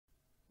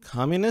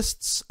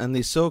Communists and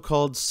the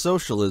so-called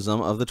Socialism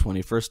of the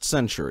 21st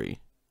Century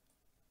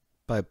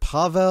by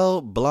Pavel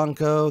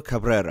Blanco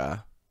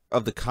Cabrera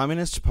of the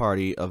Communist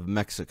Party of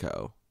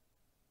Mexico,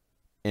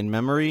 in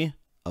memory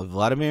of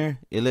Vladimir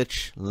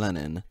Ilyich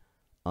Lenin,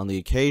 on the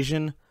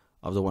occasion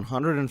of the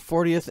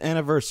 140th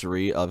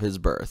anniversary of his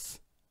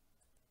birth.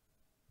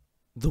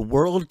 The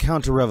world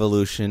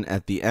counter-revolution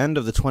at the end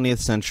of the 20th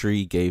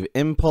century gave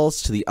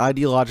impulse to the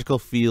ideological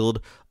field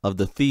of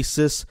the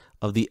thesis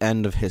of the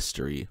end of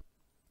history,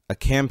 a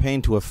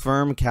campaign to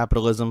affirm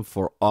capitalism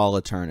for all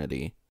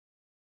eternity,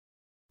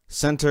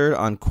 centered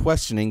on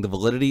questioning the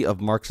validity of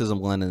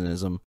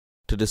Marxism-Leninism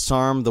to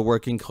disarm the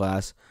working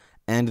class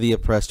and the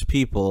oppressed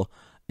people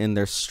in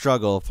their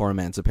struggle for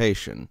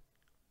emancipation.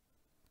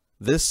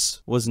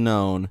 This was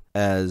known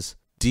as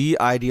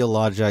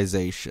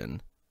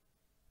de-ideologization,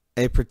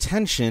 a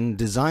pretension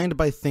designed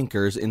by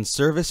thinkers in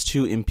service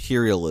to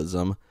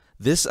imperialism.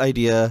 This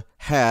idea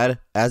had,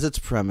 as its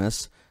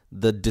premise,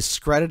 the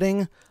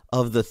discrediting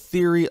of the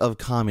theory of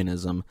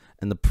communism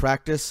and the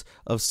practice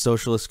of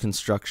socialist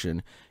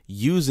construction,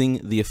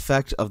 using the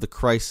effect of the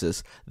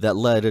crisis that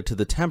led to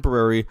the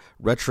temporary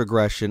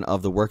retrogression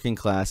of the working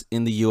class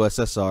in the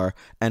USSR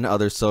and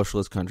other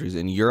socialist countries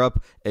in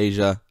Europe,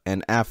 Asia,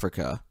 and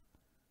Africa.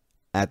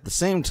 At the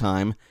same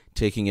time,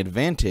 taking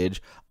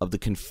advantage of the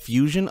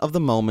confusion of the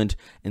moment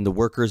in the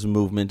workers'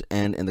 movement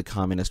and in the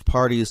communist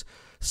parties,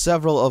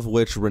 several of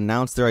which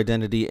renounced their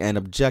identity and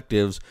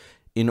objectives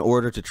in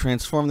order to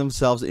transform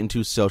themselves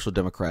into social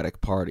democratic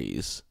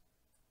parties.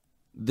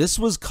 This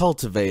was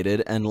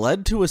cultivated and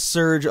led to a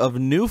surge of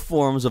new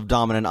forms of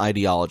dominant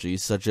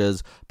ideologies such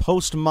as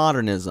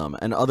postmodernism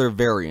and other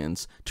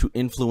variants to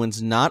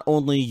influence not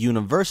only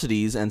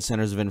universities and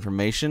centers of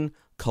information,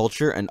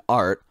 culture, and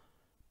art,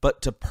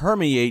 but to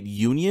permeate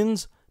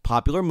unions,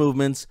 popular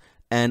movements,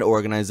 and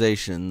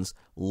organizations,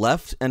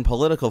 left and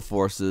political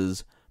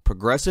forces,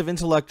 progressive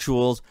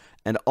intellectuals,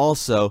 and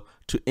also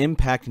to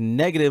impact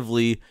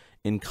negatively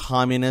in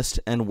communist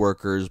and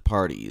workers'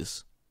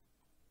 parties.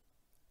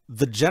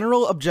 The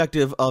general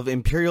objective of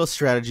imperial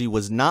strategy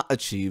was not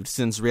achieved,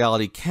 since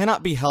reality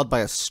cannot be held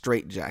by a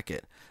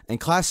straitjacket, and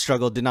class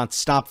struggle did not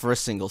stop for a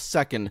single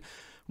second,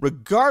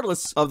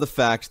 regardless of the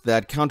fact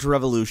that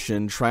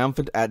counter-revolution,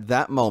 triumphant at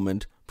that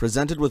moment,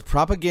 presented with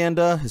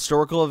propaganda,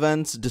 historical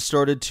events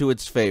distorted to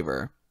its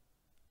favor.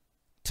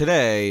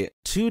 Today,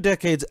 2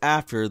 decades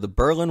after the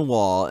Berlin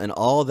Wall and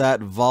all that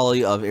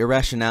volley of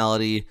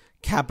irrationality,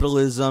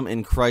 capitalism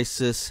in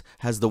crisis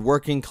has the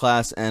working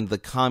class and the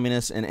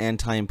communist and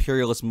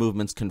anti-imperialist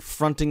movements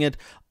confronting it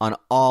on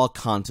all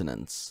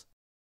continents.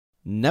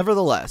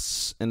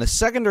 Nevertheless, in a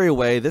secondary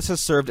way, this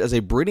has served as a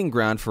breeding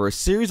ground for a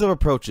series of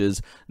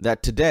approaches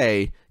that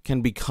today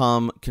can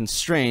become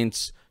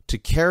constraints to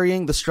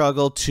carrying the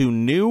struggle to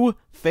new,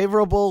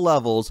 favorable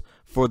levels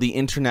for the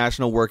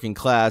international working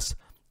class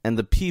and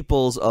the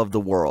peoples of the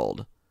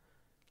world.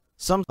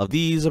 Some of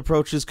these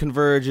approaches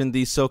converge in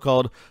the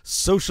so-called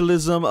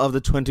socialism of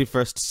the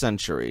 21st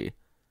century.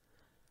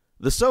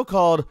 The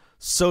so-called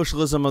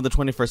socialism of the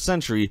 21st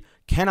century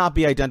cannot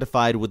be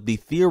identified with the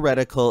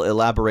theoretical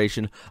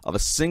elaboration of a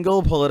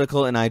single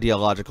political and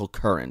ideological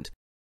current,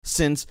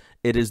 since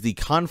it is the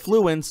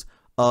confluence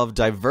of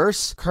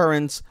diverse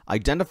currents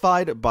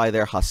identified by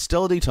their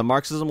hostility to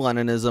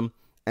Marxism-Leninism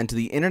and to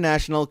the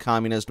international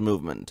communist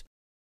movement.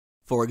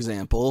 For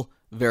example,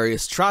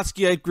 various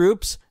Trotskyite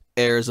groups,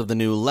 heirs of the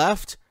New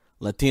Left,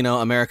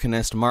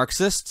 Latino-Americanist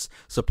Marxists,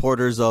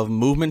 supporters of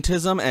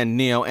movementism and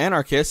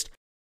neo-anarchist,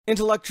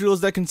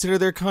 intellectuals that consider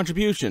their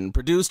contribution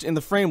produced in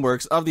the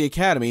frameworks of the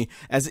academy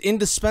as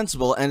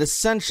indispensable and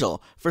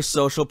essential for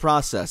social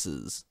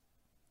processes.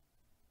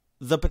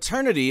 The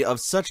paternity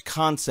of such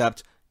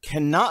concept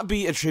cannot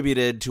be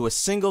attributed to a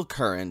single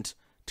current,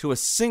 to a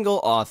single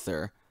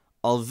author,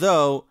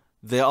 although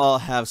they all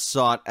have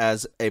sought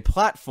as a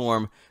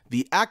platform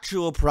the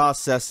actual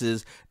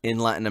processes in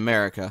Latin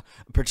America,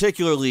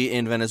 particularly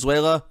in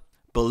Venezuela,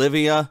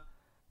 Bolivia,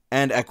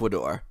 and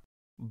Ecuador,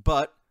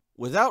 but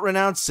without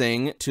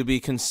renouncing to be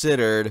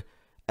considered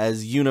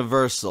as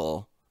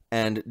universal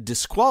and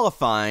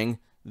disqualifying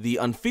the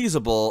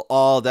unfeasible,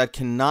 all that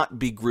cannot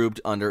be grouped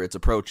under its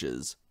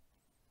approaches.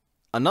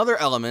 Another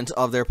element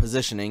of their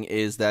positioning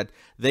is that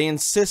they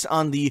insist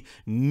on the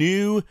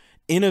new,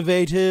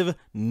 innovative,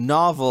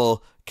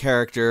 novel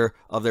character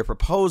of their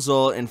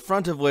proposal, in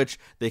front of which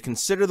they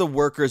consider the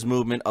workers'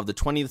 movement of the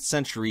 20th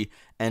century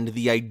and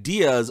the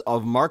ideas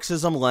of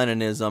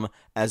Marxism-Leninism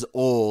as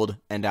old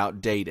and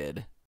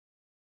outdated.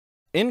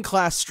 In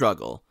class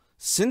struggle,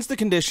 since the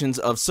conditions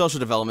of social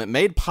development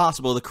made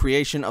possible the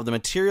creation of the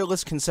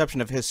materialist conception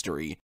of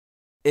history,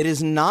 it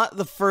is not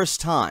the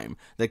first time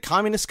that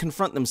communists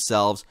confront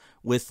themselves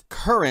with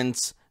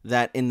currents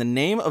that, in the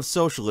name of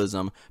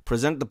socialism,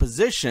 present the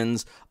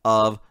positions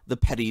of the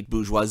petite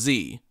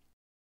bourgeoisie.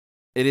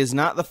 It is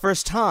not the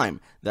first time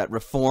that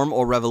reform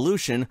or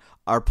revolution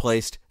are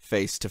placed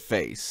face to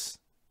face.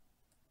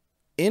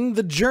 In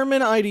the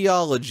German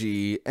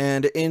ideology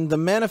and in the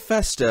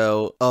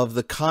manifesto of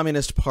the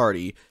Communist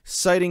Party,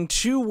 citing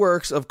two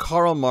works of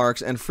Karl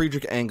Marx and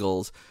Friedrich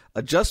Engels,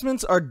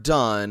 adjustments are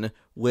done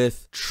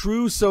with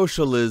true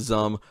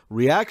socialism,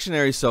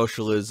 reactionary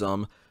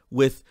socialism,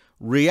 with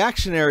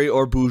reactionary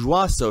or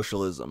bourgeois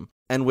socialism,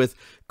 and with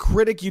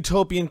critic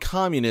utopian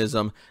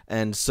communism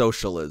and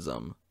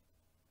socialism.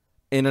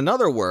 In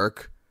another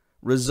work,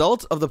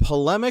 Result of the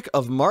Polemic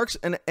of Marx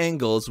and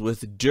Engels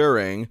with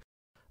Dühring,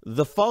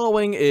 the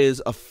following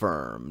is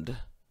affirmed.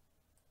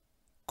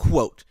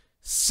 Quote,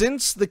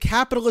 "Since the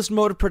capitalist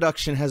mode of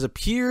production has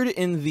appeared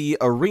in the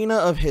arena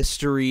of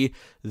history,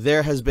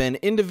 there has been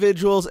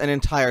individuals and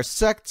entire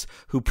sects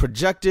who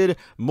projected,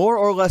 more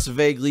or less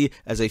vaguely,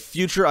 as a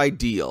future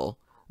ideal,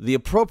 the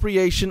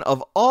appropriation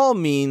of all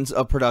means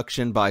of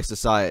production by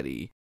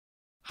society.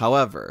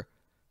 However,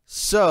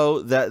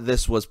 so that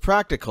this was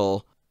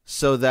practical,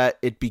 so that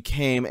it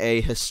became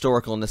a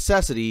historical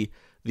necessity,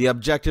 the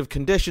objective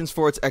conditions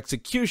for its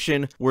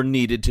execution were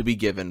needed to be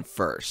given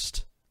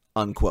first."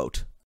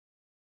 Unquote.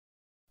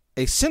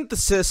 A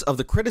synthesis of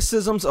the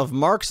criticisms of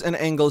Marx and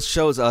Engels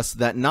shows us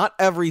that not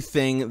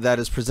everything that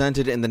is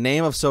presented in the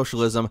name of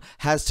socialism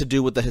has to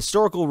do with the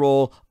historical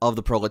role of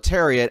the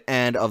proletariat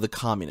and of the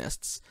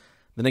communists,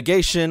 the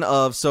negation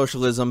of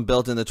socialism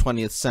built in the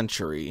 20th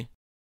century.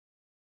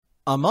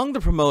 Among the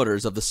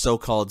promoters of the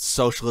so-called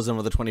socialism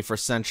of the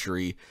 21st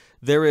century,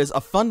 there is a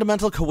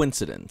fundamental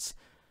coincidence: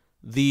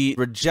 the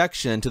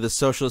rejection to the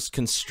socialist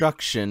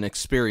construction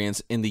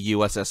experience in the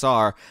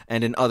USSR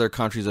and in other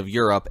countries of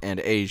Europe and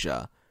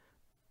Asia.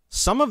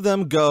 Some of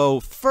them go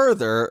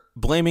further,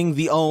 blaming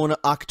the own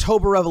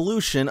October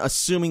Revolution,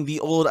 assuming the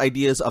old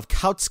ideas of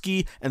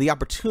Kautsky and the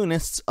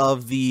opportunists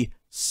of the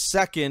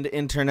Second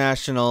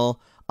International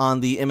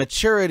on the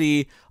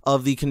immaturity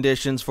of the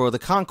conditions for the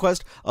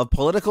conquest of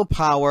political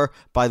power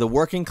by the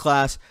working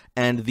class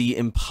and the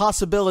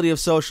impossibility of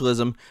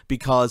socialism,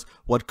 because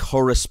what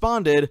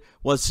corresponded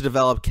was to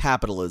develop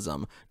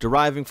capitalism,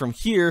 deriving from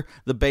here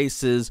the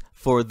basis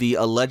for the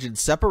alleged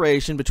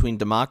separation between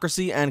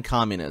democracy and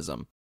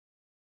communism.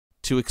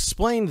 To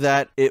explain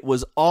that, it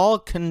was all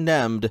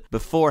condemned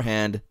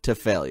beforehand to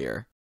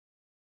failure.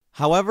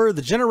 However,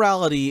 the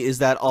generality is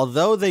that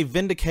although they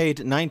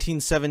vindicate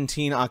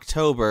 1917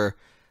 October,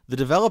 the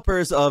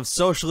developers of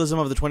socialism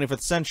of the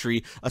 21st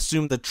century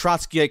assume the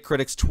Trotskyite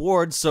critics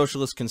towards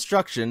socialist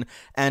construction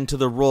and to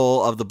the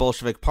role of the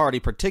Bolshevik Party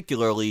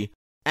particularly,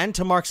 and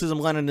to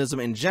Marxism-Leninism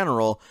in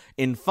general,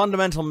 in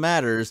fundamental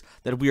matters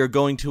that we are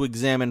going to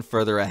examine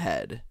further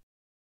ahead.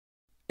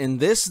 In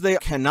this, they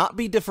cannot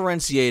be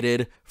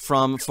differentiated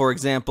from, for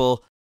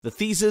example, the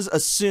thesis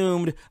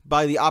assumed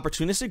by the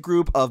opportunistic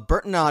group of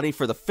Bertinotti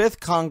for the 5th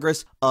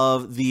Congress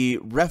of the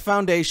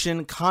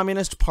Refoundation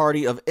Communist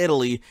Party of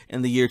Italy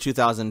in the year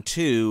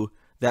 2002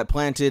 that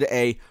planted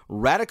a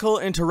radical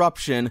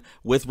interruption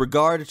with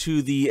regard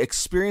to the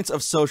experience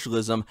of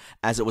socialism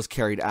as it was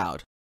carried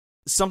out,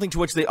 something to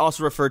which they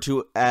also refer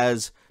to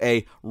as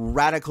a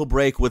radical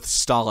break with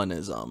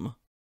Stalinism.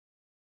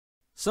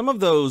 Some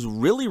of those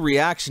really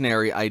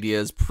reactionary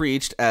ideas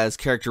preached as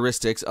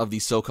characteristics of the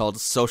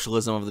so-called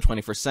socialism of the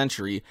 21st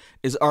century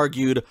is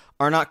argued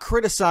are not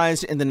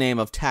criticized in the name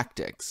of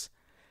tactics.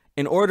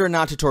 In order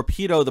not to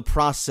torpedo the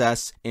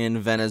process in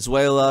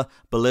Venezuela,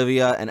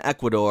 Bolivia, and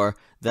Ecuador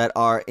that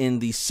are in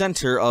the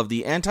center of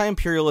the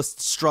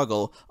anti-imperialist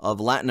struggle of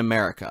Latin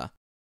America.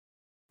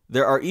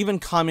 There are even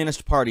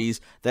communist parties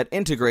that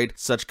integrate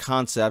such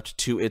concept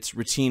to its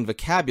routine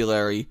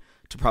vocabulary,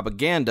 to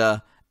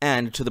propaganda,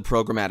 and to the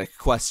programmatic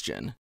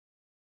question.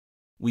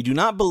 We do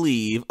not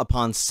believe,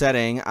 upon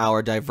setting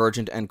our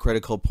divergent and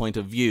critical point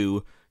of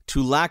view,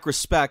 to lack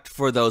respect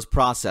for those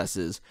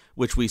processes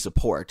which we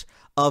support,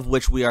 of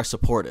which we are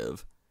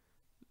supportive.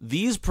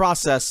 These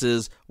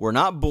processes were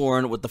not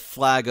born with the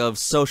flag of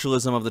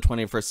socialism of the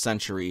 21st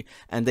century,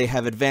 and they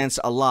have advanced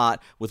a lot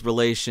with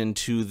relation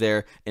to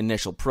their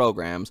initial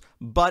programs,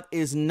 but it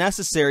is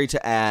necessary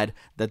to add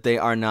that they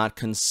are not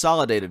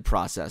consolidated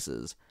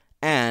processes,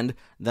 and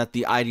that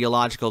the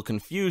ideological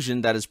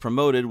confusion that is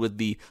promoted with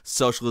the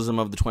socialism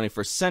of the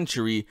 21st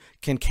century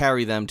can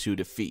carry them to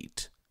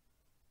defeat.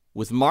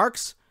 With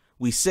Marx,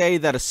 we say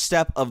that a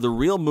step of the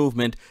real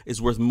movement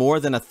is worth more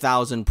than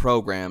 1,000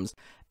 programs,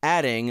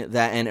 adding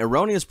that an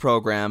erroneous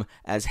program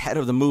as head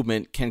of the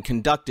movement can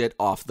conduct it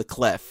off the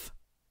cliff.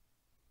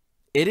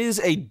 It is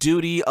a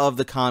duty of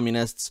the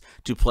communists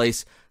to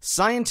place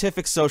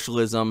scientific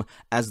socialism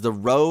as the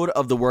road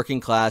of the working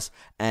class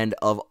and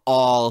of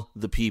all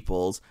the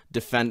peoples,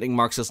 defending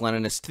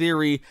Marxist-Leninist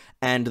theory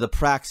and the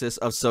praxis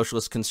of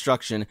socialist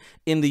construction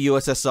in the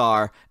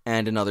USSR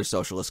and in other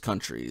socialist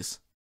countries.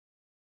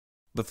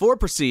 Before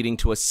proceeding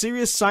to a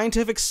serious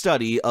scientific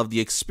study of the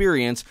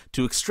experience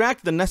to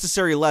extract the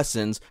necessary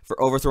lessons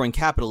for overthrowing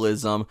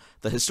capitalism,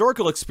 the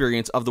historical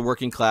experience of the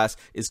working class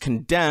is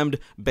condemned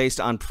based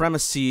on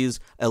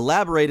premises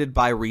elaborated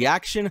by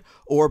reaction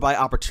or by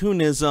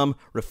opportunism,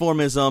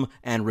 reformism,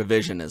 and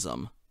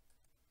revisionism.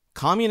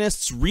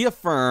 Communists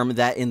reaffirm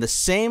that in the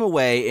same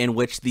way in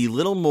which the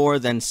little more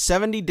than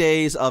 70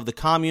 days of the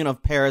Commune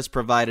of Paris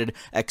provided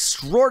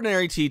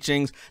extraordinary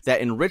teachings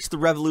that enriched the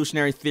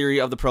revolutionary theory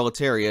of the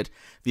proletariat,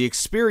 the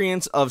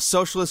experience of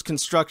socialist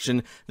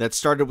construction that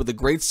started with the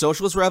Great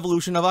Socialist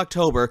Revolution of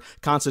October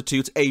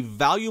constitutes a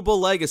valuable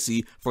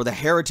legacy for the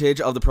heritage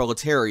of the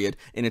proletariat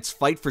in its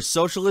fight for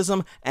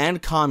socialism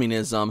and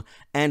communism,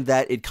 and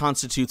that it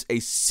constitutes a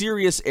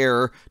serious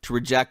error to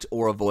reject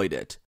or avoid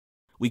it.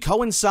 We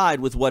coincide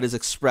with what is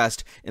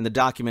expressed in the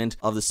document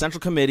of the Central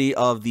Committee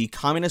of the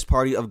Communist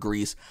Party of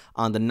Greece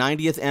on the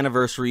 90th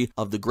anniversary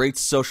of the Great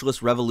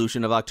Socialist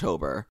Revolution of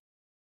October.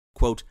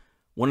 Quote,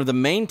 "One of the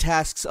main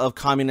tasks of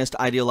Communist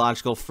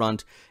Ideological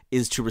Front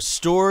is to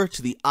restore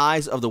to the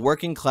eyes of the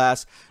working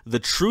class the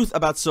truth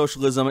about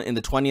socialism in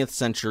the 20th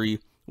century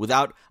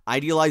without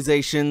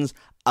idealizations,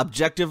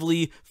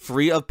 objectively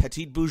free of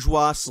petit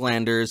bourgeois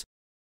slanders,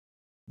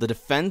 the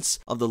defense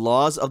of the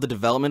laws of the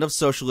development of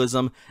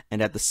socialism,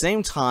 and at the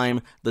same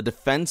time, the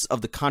defense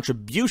of the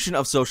contribution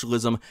of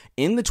socialism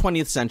in the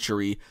 20th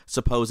century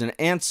suppose an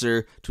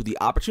answer to the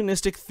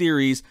opportunistic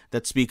theories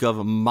that speak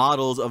of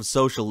models of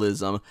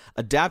socialism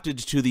adapted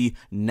to the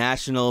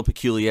national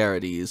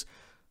peculiarities.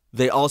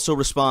 They also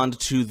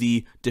respond to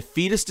the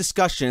defeatist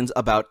discussions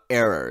about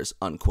errors,"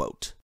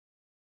 unquote.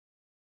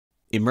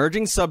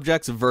 Emerging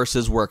subjects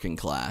versus working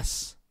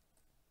class.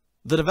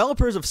 The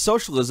developers of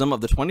socialism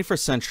of the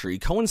 21st century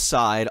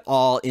coincide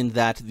all in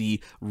that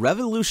the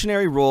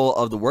revolutionary role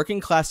of the working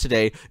class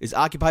today is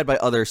occupied by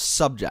other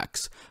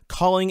subjects,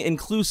 calling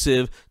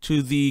inclusive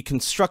to the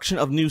construction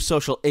of new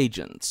social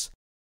agents.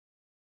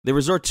 They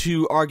resort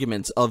to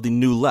arguments of the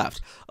New Left,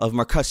 of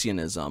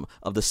Marxianism,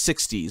 of the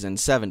 60s and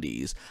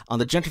 70s, on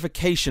the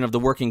gentrification of the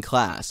working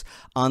class,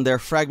 on their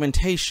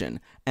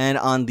fragmentation, and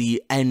on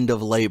the end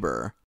of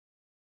labor.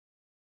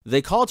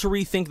 They call to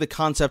rethink the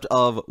concept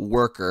of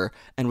worker,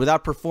 and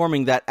without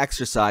performing that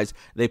exercise,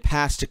 they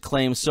pass to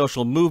claim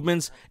social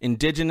movements,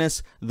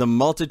 indigenous, the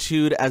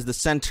multitude as the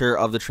center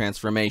of the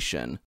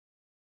transformation.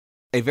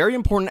 A very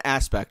important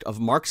aspect of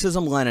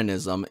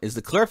Marxism-Leninism is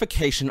the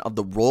clarification of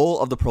the role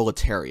of the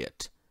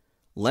proletariat.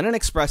 Lenin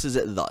expresses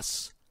it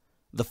thus: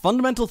 "The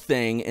fundamental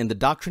thing in the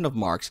doctrine of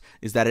Marx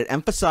is that it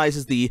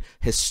emphasizes the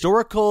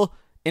historical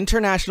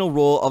international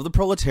role of the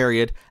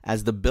proletariat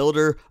as the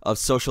builder of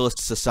socialist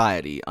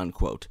society,"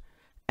 unquote.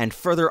 And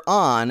further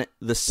on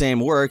the same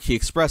work, he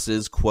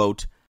expresses,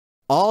 quote,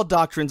 "All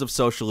doctrines of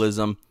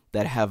socialism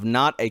that have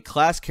not a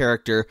class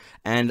character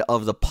and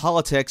of the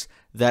politics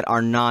that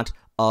are not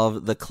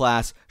of the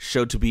class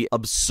showed to be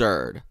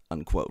absurd,"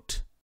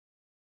 unquote.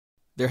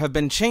 There have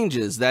been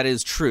changes, that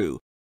is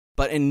true,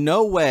 but in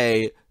no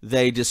way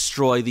they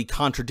destroy the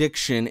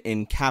contradiction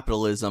in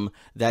capitalism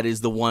that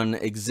is the one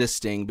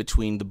existing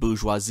between the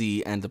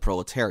bourgeoisie and the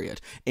proletariat.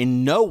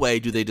 In no way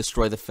do they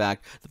destroy the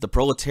fact that the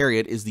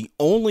proletariat is the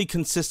only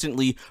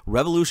consistently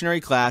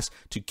revolutionary class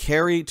to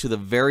carry to the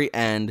very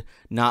end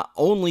not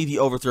only the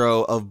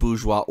overthrow of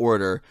bourgeois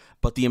order,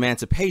 but the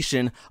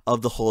emancipation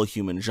of the whole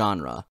human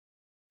genre.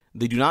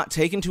 They do not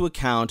take into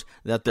account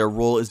that their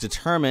role is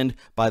determined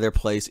by their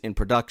place in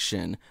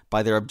production,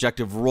 by their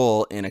objective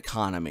role in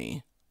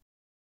economy.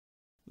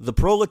 The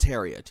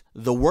proletariat,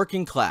 the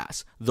working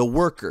class, the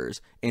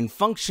workers, in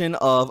function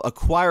of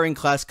acquiring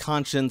class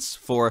conscience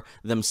for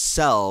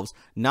themselves,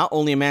 not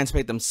only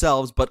emancipate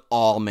themselves, but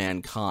all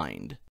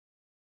mankind.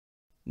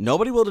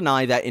 Nobody will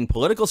deny that in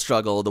political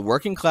struggle, the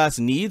working class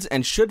needs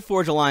and should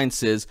forge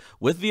alliances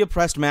with the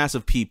oppressed mass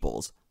of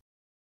peoples.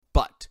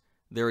 But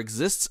there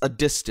exists a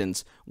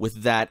distance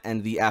with that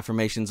and the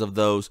affirmations of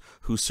those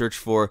who search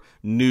for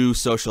new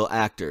social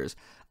actors,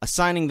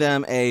 assigning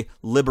them a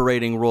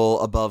liberating role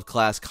above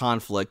class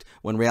conflict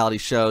when reality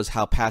shows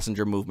how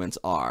passenger movements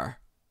are.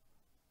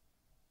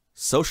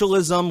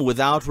 Socialism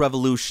without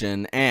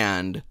revolution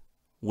and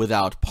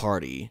without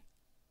party.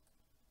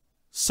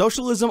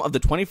 Socialism of the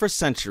 21st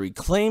century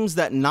claims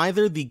that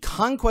neither the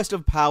conquest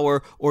of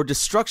power or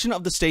destruction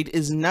of the state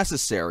is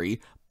necessary,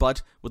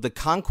 but with the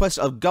conquest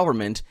of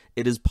government,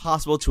 it is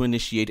possible to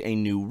initiate a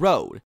new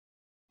road.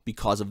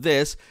 Because of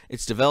this,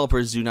 its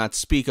developers do not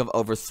speak of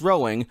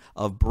overthrowing,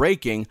 of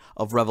breaking,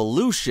 of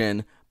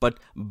revolution, but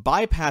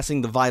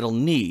bypassing the vital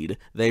need.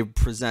 They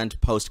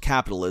present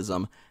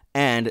post-capitalism,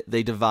 and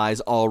they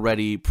devise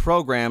already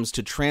programs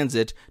to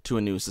transit to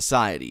a new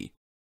society.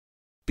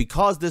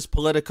 Because this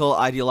political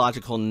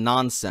ideological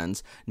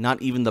nonsense,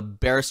 not even the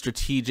bare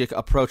strategic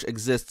approach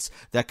exists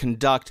that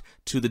conduct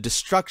to the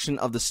destruction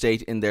of the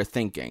state in their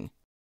thinking.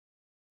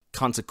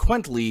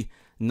 Consequently,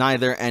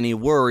 neither any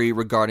worry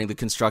regarding the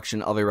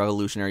construction of a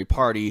revolutionary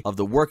party of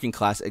the working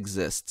class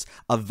exists,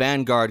 a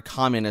vanguard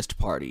communist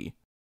party.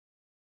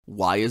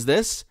 Why is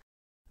this?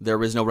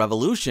 There is no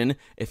revolution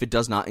if it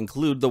does not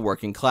include the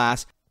working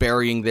class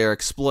burying their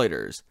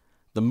exploiters,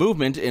 the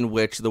movement in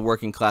which the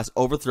working class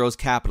overthrows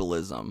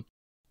capitalism.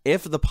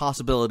 If the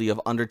possibility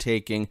of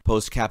undertaking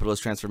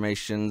post-capitalist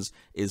transformations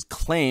is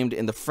claimed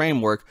in the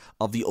framework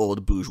of the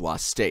old bourgeois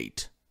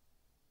state.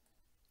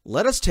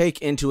 Let us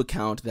take into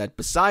account that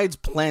besides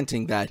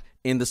planting that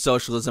in the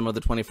socialism of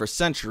the 21st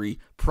century,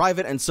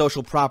 private and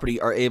social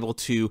property are able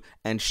to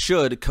and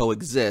should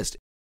coexist,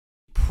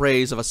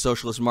 praise of a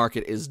socialist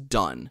market is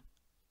done.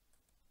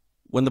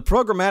 When the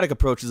programmatic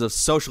approaches of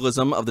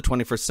socialism of the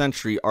 21st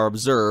century are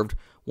observed,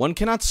 one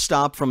cannot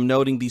stop from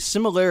noting the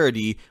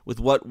similarity with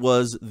what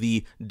was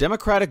the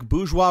democratic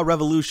bourgeois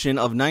revolution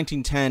of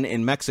 1910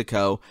 in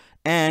Mexico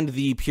and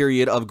the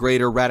period of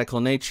greater radical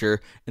nature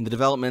in the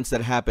developments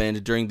that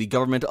happened during the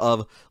government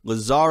of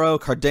Lázaro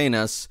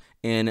Cárdenas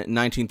in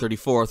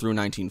 1934 through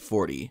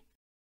 1940.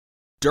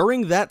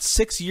 During that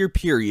 6-year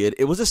period,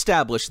 it was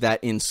established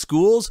that in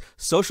schools,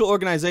 social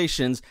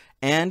organizations,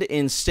 and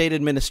in state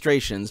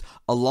administrations,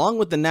 along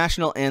with the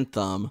national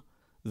anthem,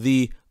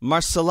 the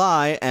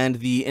Marseillaise and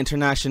the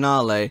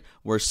Internationale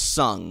were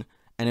sung.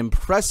 An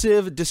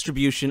impressive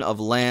distribution of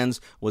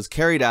lands was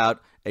carried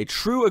out, a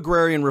true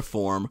agrarian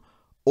reform,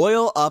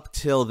 oil up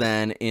till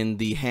then in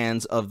the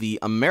hands of the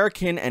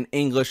American and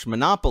English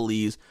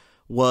monopolies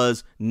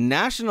was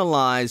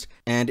nationalized,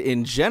 and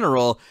in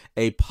general,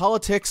 a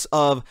politics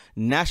of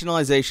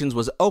nationalizations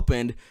was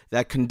opened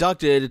that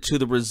conducted to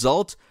the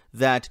result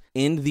that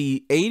in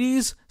the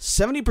 80s,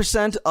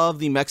 70% of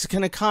the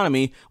Mexican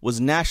economy was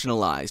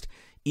nationalized.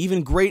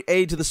 Even great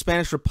aid to the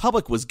Spanish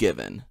Republic was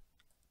given.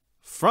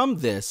 From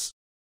this,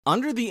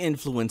 under the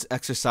influence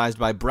exercised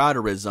by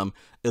Browderism,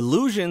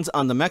 illusions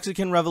on the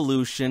Mexican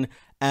Revolution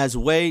as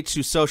way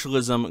to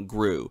socialism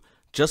grew.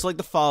 Just like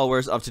the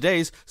followers of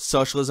today's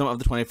socialism of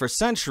the 21st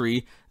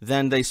century,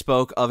 then they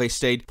spoke of a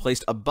state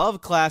placed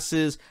above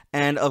classes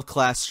and of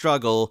class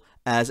struggle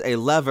as a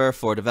lever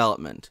for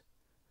development.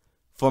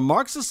 For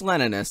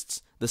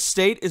Marxist-Leninists, the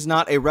state is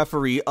not a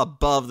referee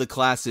above the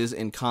classes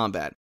in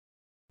combat.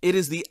 It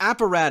is the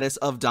apparatus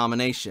of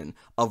domination,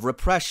 of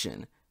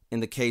repression, in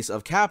the case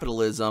of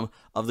capitalism,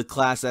 of the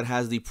class that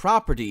has the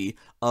property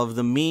of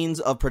the means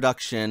of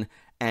production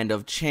and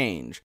of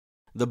change,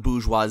 the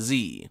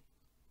bourgeoisie.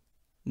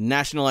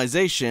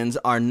 Nationalizations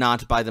are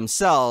not by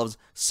themselves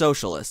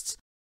socialists.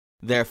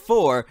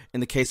 Therefore, in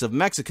the case of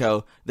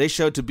Mexico, they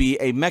showed to be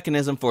a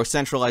mechanism for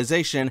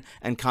centralization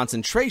and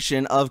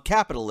concentration of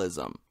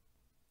capitalism.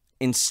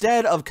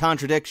 Instead of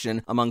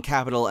contradiction among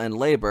capital and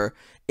labor,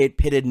 it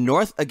pitted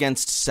north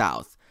against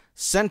south,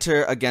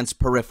 center against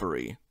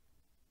periphery.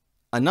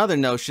 Another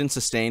notion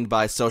sustained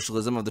by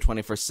socialism of the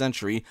 21st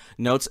century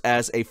notes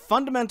as a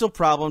fundamental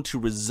problem to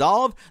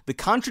resolve the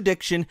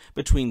contradiction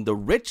between the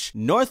rich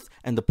north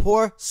and the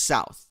poor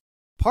south,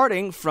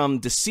 parting from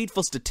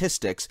deceitful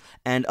statistics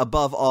and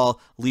above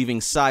all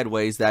leaving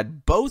sideways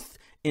that both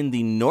in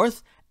the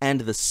north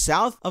and the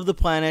south of the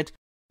planet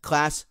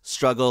class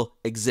struggle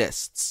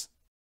exists.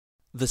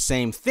 The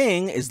same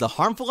thing is the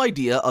harmful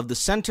idea of the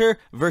center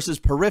versus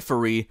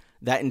periphery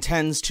that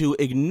intends to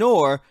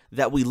ignore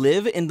that we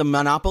live in the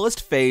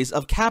monopolist phase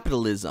of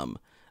capitalism,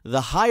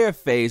 the higher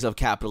phase of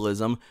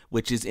capitalism,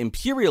 which is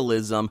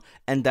imperialism,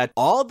 and that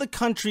all the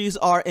countries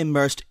are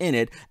immersed in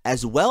it,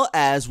 as well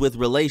as with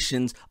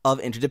relations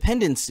of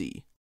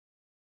interdependency.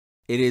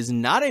 It is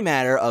not a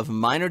matter of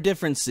minor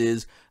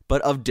differences,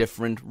 but of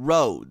different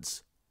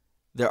roads.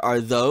 There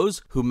are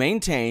those who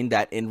maintain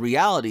that in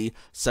reality,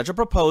 such a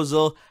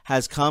proposal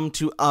has come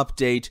to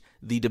update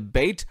the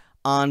debate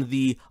on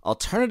the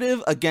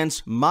alternative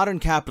against modern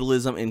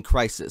capitalism in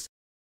crisis,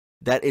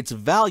 that its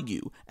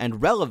value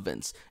and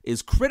relevance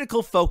is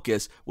critical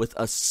focus with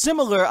a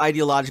similar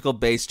ideological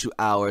base to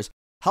ours,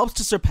 helps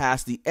to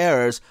surpass the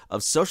errors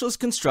of socialist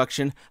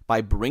construction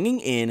by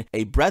bringing in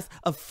a breath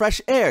of fresh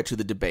air to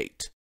the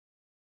debate.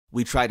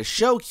 We try to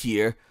show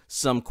here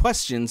some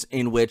questions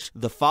in which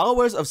the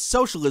followers of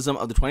socialism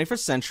of the 21st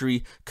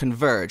century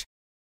converge.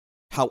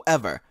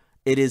 However,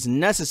 it is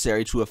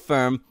necessary to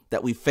affirm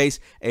that we face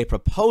a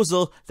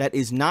proposal that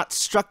is not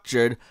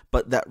structured,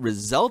 but that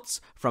results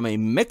from a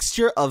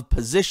mixture of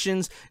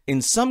positions,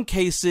 in some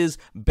cases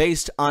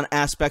based on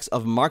aspects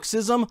of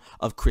Marxism,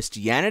 of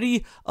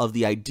Christianity, of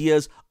the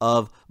ideas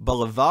of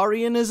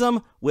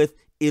Bolivarianism, with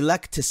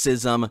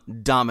eclecticism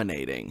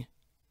dominating.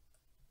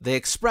 They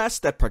express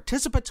that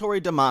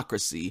participatory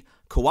democracy,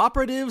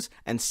 cooperatives,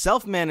 and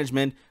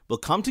self-management will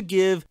come to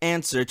give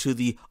answer to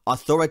the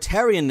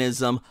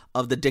authoritarianism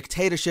of the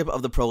dictatorship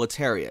of the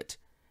proletariat.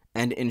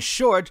 And in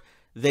short,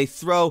 they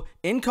throw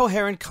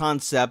incoherent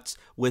concepts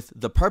with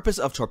the purpose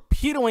of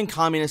torpedoing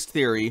communist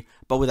theory,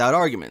 but without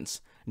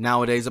arguments.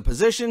 Nowadays a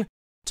position,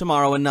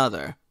 tomorrow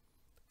another.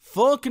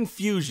 Full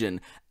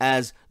confusion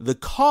as the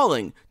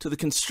calling to the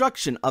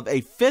construction of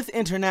a Fifth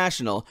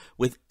International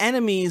with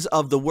enemies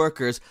of the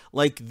workers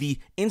like the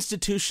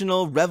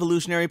Institutional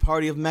Revolutionary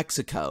Party of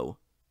Mexico.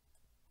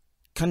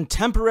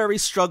 Contemporary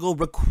struggle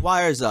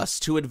requires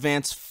us to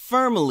advance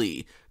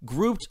firmly,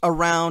 grouped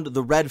around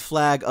the red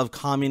flag of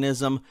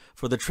communism,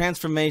 for the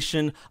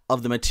transformation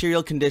of the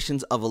material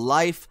conditions of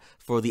life,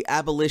 for the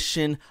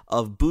abolition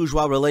of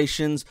bourgeois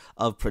relations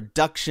of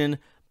production,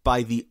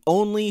 by the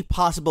only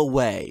possible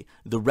way,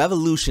 the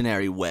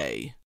revolutionary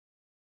way.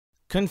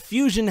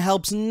 Confusion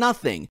helps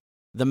nothing.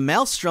 The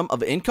maelstrom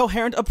of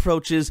incoherent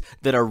approaches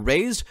that are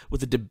raised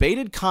with a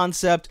debated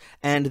concept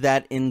and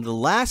that in the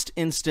last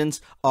instance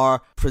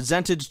are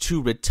presented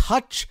to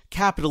retouch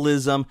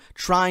capitalism,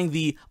 trying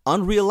the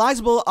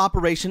unrealizable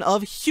operation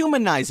of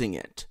humanizing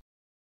it.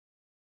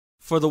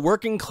 For the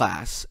working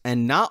class,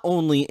 and not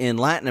only in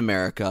Latin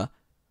America,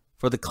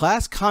 for the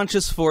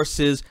class-conscious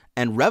forces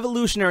and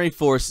revolutionary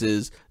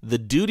forces, the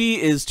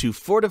duty is to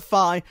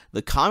fortify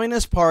the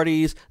communist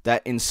parties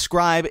that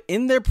inscribe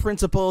in their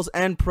principles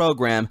and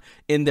program,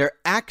 in their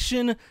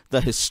action,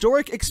 the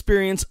historic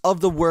experience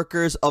of the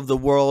workers of the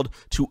world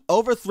to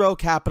overthrow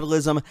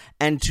capitalism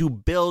and to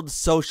build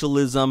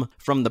socialism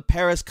from the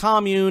Paris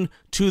Commune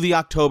to the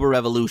October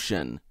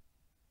Revolution.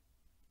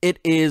 It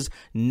is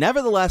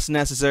nevertheless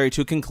necessary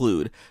to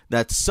conclude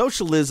that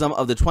socialism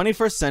of the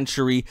 21st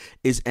century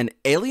is an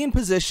alien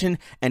position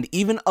and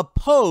even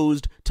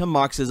opposed to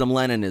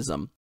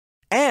Marxism-Leninism,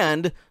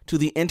 and to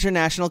the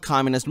international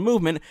communist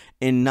movement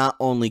in not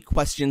only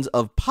questions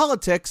of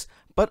politics,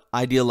 but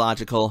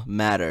ideological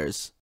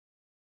matters.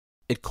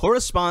 It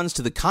corresponds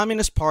to the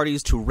communist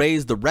parties to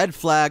raise the red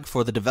flag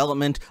for the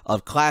development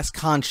of class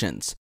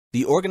conscience,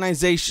 the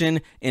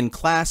organization in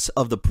class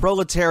of the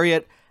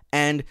proletariat,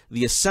 and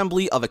the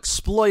assembly of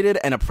exploited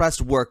and oppressed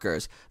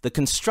workers, the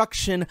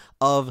construction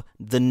of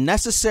the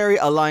necessary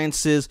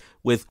alliances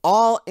with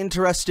all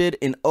interested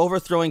in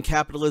overthrowing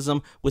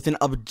capitalism with an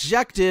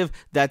objective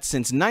that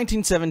since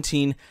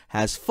 1917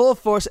 has full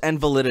force and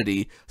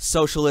validity: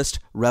 socialist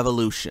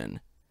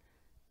revolution.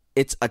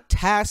 It's a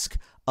task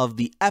of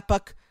the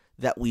epoch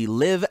that we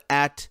live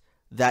at,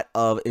 that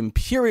of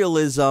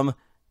imperialism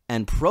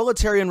and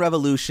proletarian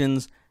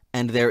revolutions,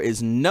 and there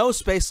is no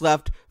space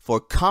left for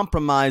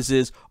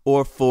compromises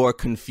or for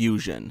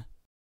confusion.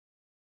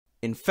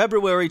 In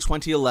February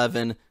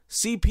 2011,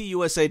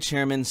 CPUSA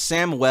Chairman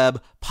Sam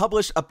Webb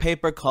published a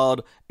paper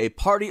called A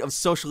Party of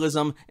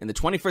Socialism in the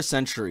 21st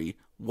Century: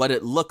 What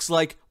It Looks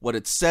Like, What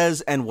It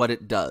Says, and What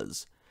It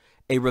Does.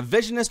 A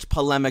revisionist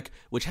polemic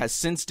which has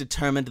since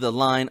determined the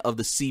line of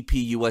the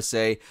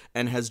CPUSA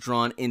and has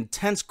drawn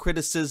intense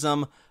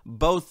criticism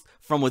both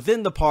from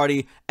within the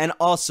party and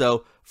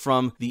also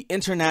from the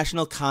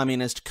international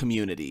communist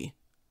community.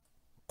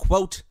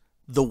 Quote,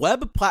 "The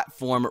Webb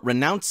platform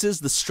renounces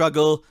the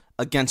struggle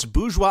against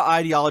bourgeois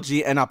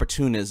ideology and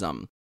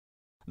opportunism.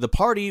 The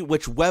party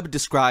which Webb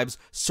describes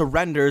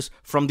surrenders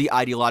from the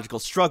ideological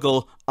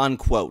struggle,"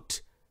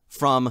 unquote,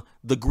 from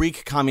the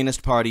Greek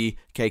Communist Party,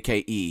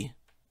 KKE.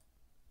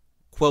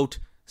 Quote,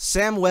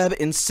 "Sam Webb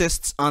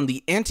insists on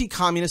the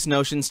anti-communist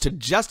notions to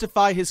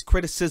justify his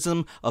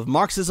criticism of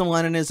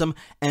Marxism-Leninism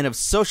and of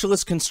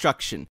socialist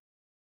construction.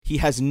 He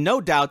has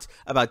no doubts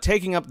about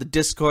taking up the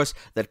discourse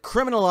that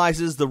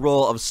criminalizes the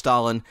role of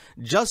Stalin,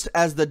 just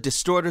as the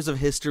distorters of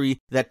history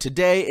that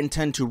today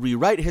intend to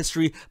rewrite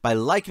history by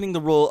likening the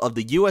role of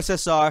the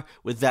USSR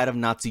with that of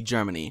Nazi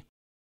Germany.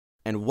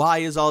 And why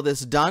is all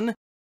this done?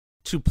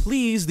 To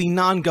please the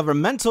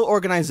non-governmental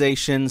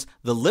organizations,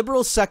 the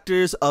liberal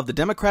sectors of the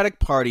Democratic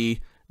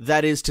Party,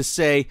 that is to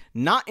say,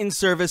 not in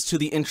service to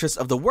the interests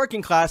of the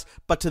working class,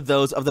 but to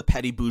those of the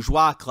petty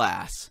bourgeois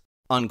class,"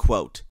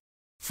 unquote,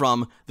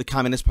 from the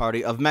Communist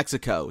Party of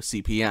Mexico,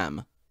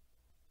 CPM.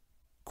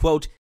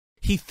 Quote,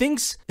 "He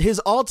thinks his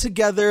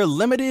altogether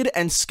limited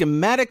and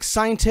schematic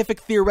scientific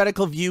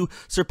theoretical view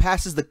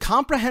surpasses the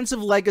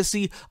comprehensive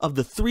legacy of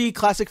the three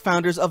classic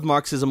founders of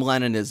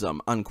Marxism-Leninism,"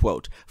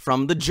 unquote,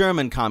 from the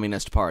German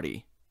Communist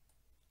Party.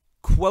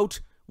 Quote,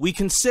 "We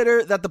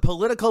consider that the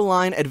political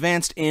line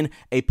advanced in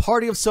A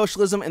Party of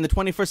Socialism in the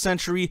 21st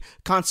Century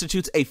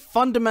constitutes a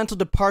fundamental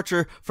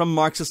departure from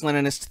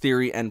Marxist-Leninist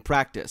theory and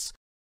practice.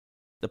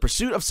 The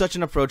pursuit of such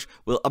an approach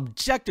will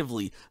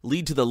objectively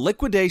lead to the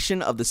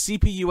liquidation of the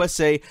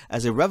CPUSA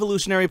as a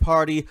revolutionary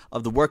party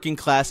of the working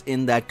class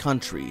in that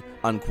country,"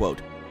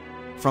 unquote,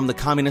 from the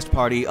Communist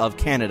Party of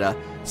Canada,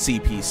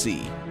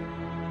 CPC.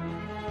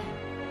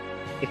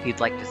 If you'd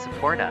like to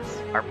support us,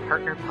 our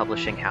partner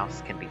publishing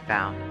house can be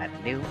found at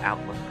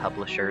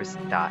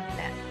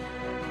newoutlookpublishers.net.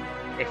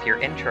 If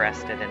you're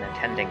interested in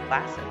attending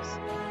classes,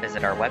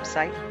 visit our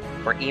website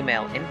or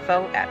email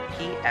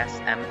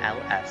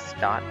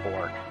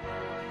info@psmls.org.